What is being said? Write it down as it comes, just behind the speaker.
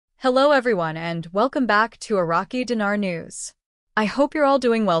Hello everyone and welcome back to IRAQI Dinar News. I hope you're all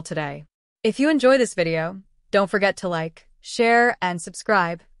doing well today. If you enjoy this video, don't forget to like, share, and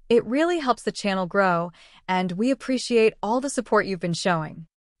subscribe. It really helps the channel grow, and we appreciate all the support you've been showing.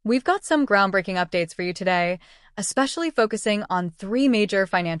 We've got some groundbreaking updates for you today, especially focusing on three major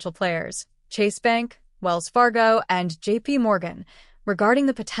financial players, Chase Bank, Wells Fargo, and JP Morgan, regarding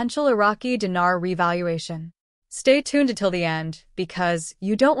the potential Iraqi dinar revaluation. Stay tuned until the end, because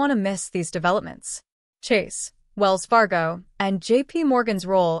you don't want to miss these developments. Chase, Wells Fargo, and JP Morgan's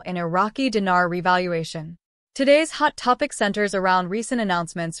role in Iraqi dinar revaluation. Today's hot topic centers around recent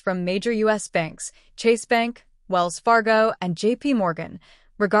announcements from major U.S. banks, Chase Bank, Wells Fargo, and JP Morgan,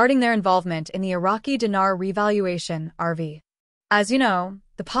 regarding their involvement in the Iraqi dinar revaluation (RV). As you know,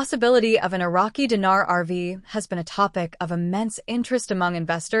 the possibility of an Iraqi dinar RV has been a topic of immense interest among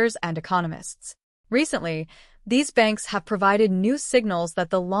investors and economists. Recently, these banks have provided new signals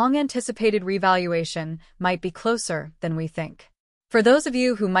that the long-anticipated revaluation might be closer than we think. For those of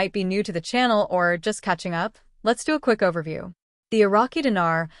you who might be new to the channel or just catching up, let's do a quick overview. The Iraqi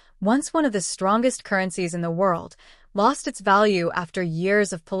dinar, once one of the strongest currencies in the world, lost its value after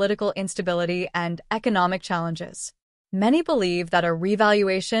years of political instability and economic challenges. Many believe that a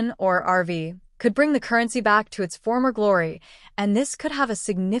revaluation, or RV, could bring the currency back to its former glory, and this could have a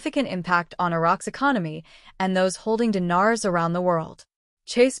significant impact on Iraq's economy and those holding dinars around the world.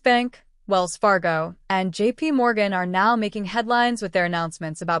 Chase Bank, Wells Fargo, and JP Morgan are now making headlines with their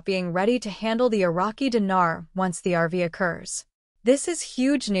announcements about being ready to handle the Iraqi dinar once the RV occurs. This is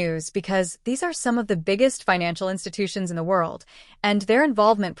huge news because these are some of the biggest financial institutions in the world, and their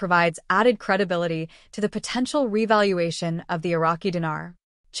involvement provides added credibility to the potential revaluation of the Iraqi dinar.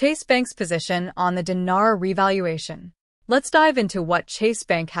 Chase Bank's position on the dinar revaluation. Let's dive into what Chase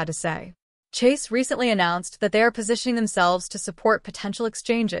Bank had to say. Chase recently announced that they are positioning themselves to support potential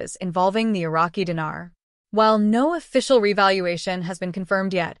exchanges involving the Iraqi dinar. While no official revaluation has been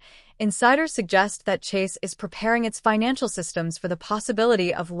confirmed yet, insiders suggest that Chase is preparing its financial systems for the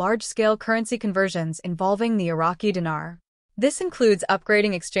possibility of large-scale currency conversions involving the Iraqi dinar. This includes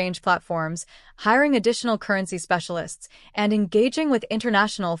upgrading exchange platforms, hiring additional currency specialists, and engaging with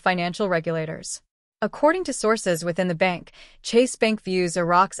international financial regulators. According to sources within the bank, Chase Bank views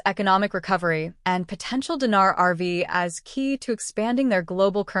Iraq's economic recovery and potential dinar RV as key to expanding their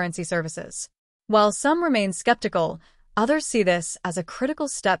global currency services. While some remain skeptical, others see this as a critical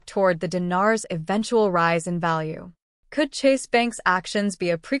step toward the dinar's eventual rise in value. Could Chase Bank's actions be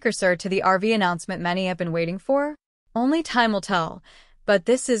a precursor to the RV announcement many have been waiting for? Only time will tell, but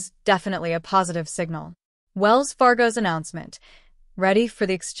this is definitely a positive signal. Wells Fargo's announcement. Ready for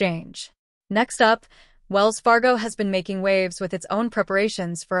the exchange. Next up, Wells Fargo has been making waves with its own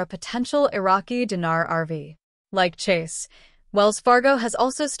preparations for a potential Iraqi dinar RV. Like Chase, Wells Fargo has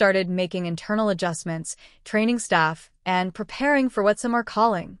also started making internal adjustments, training staff, and preparing for what some are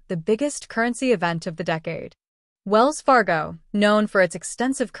calling the biggest currency event of the decade. Wells Fargo, known for its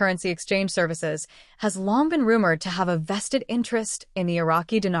extensive currency exchange services, has long been rumored to have a vested interest in the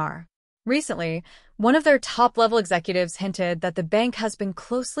Iraqi dinar. Recently, one of their top-level executives hinted that the bank has been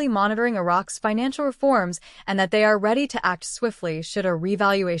closely monitoring Iraq's financial reforms and that they are ready to act swiftly should a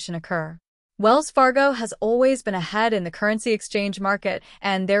revaluation occur. Wells Fargo has always been ahead in the currency exchange market,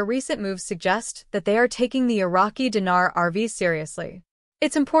 and their recent moves suggest that they are taking the Iraqi dinar RV seriously.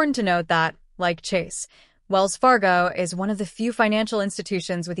 It's important to note that, like Chase, Wells Fargo is one of the few financial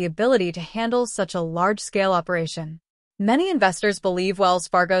institutions with the ability to handle such a large-scale operation. Many investors believe Wells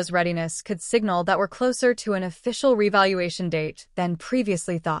Fargo's readiness could signal that we're closer to an official revaluation date than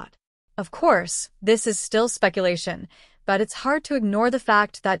previously thought. Of course, this is still speculation, but it's hard to ignore the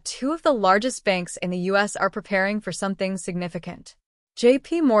fact that two of the largest banks in the U.S. are preparing for something significant.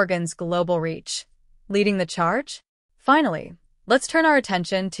 JP Morgan's global reach. Leading the charge? Finally, let's turn our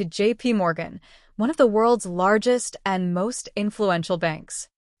attention to JP Morgan, one of the world's largest and most influential banks.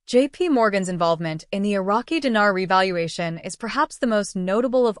 JP Morgan's involvement in the Iraqi dinar revaluation is perhaps the most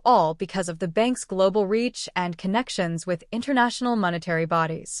notable of all because of the bank's global reach and connections with international monetary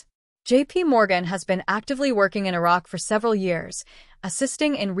bodies. JP Morgan has been actively working in Iraq for several years,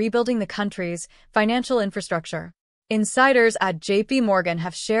 assisting in rebuilding the country's financial infrastructure. Insiders at JP Morgan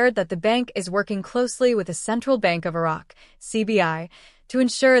have shared that the bank is working closely with the Central Bank of Iraq, CBI, to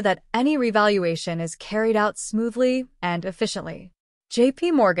ensure that any revaluation is carried out smoothly and efficiently.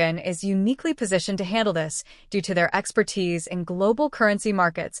 JP Morgan is uniquely positioned to handle this due to their expertise in global currency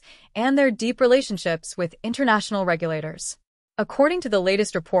markets and their deep relationships with international regulators. According to the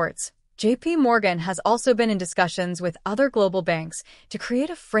latest reports, JP Morgan has also been in discussions with other global banks to create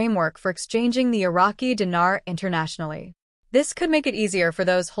a framework for exchanging the Iraqi dinar internationally. This could make it easier for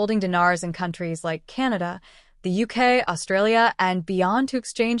those holding dinars in countries like Canada, the UK, Australia, and beyond to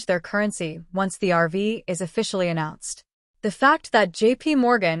exchange their currency once the RV is officially announced. The fact that JP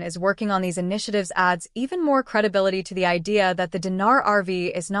Morgan is working on these initiatives adds even more credibility to the idea that the Dinar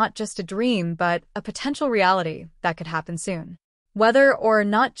RV is not just a dream, but a potential reality that could happen soon. Whether or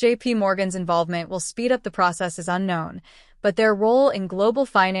not JP Morgan's involvement will speed up the process is unknown, but their role in global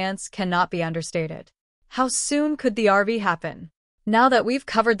finance cannot be understated. How soon could the RV happen? Now that we've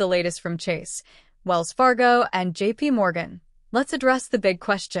covered the latest from Chase, Wells Fargo, and JP Morgan, let's address the big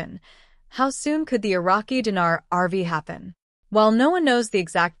question. How soon could the IRAQI Dinar RV happen? While no one knows the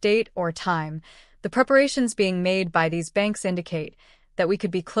exact date or time, the preparations being made by these banks indicate that we could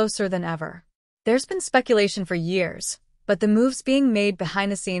be closer than ever. There's been speculation for years, but the moves being made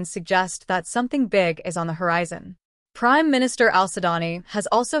behind the scenes suggest that something big is on the horizon. Prime Minister al-Sudani has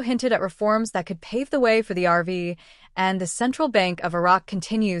also hinted at reforms that could pave the way for the RV, and the Central Bank of Iraq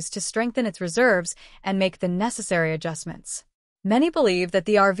continues to strengthen its reserves and make the necessary adjustments. Many believe that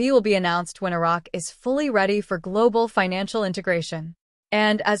the RV will be announced when Iraq is fully ready for global financial integration.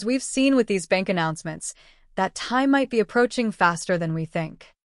 And as we've seen with these bank announcements, that time might be approaching faster than we think.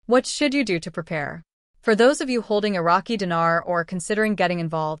 What should you do to prepare? For those of you holding IRAQI dinar or considering getting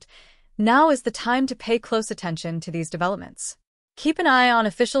involved, now is the time to pay close attention to these developments. Keep an eye on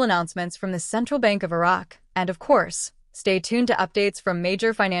official announcements from the Central Bank of Iraq, and of course, stay tuned to updates from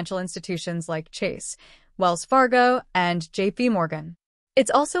major financial institutions like Chase, Wells Fargo, and JP Morgan.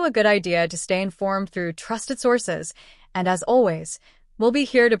 It's also a good idea to stay informed through trusted sources, and as always, we'll be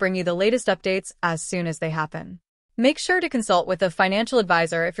here to bring you the latest updates as soon as they happen. Make sure to consult with a financial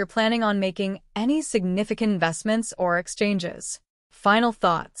advisor if you're planning on making any significant investments or exchanges. Final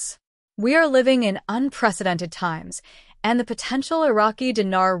thoughts. We are living in unprecedented times, and the potential IRAQI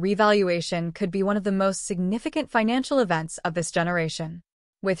dinar revaluation could be one of the most significant financial events of this generation.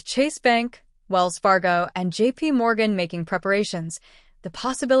 With Chase Bank, Wells Fargo, and JP Morgan making preparations, the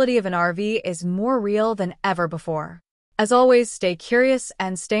possibility of an RV is more real than ever before. As always, stay curious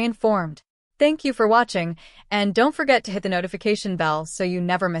and stay informed. Thank you for watching, and don't forget to hit the notification bell so you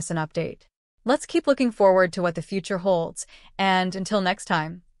never miss an update. Let's keep looking forward to what the future holds, and until next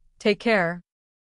time, take care.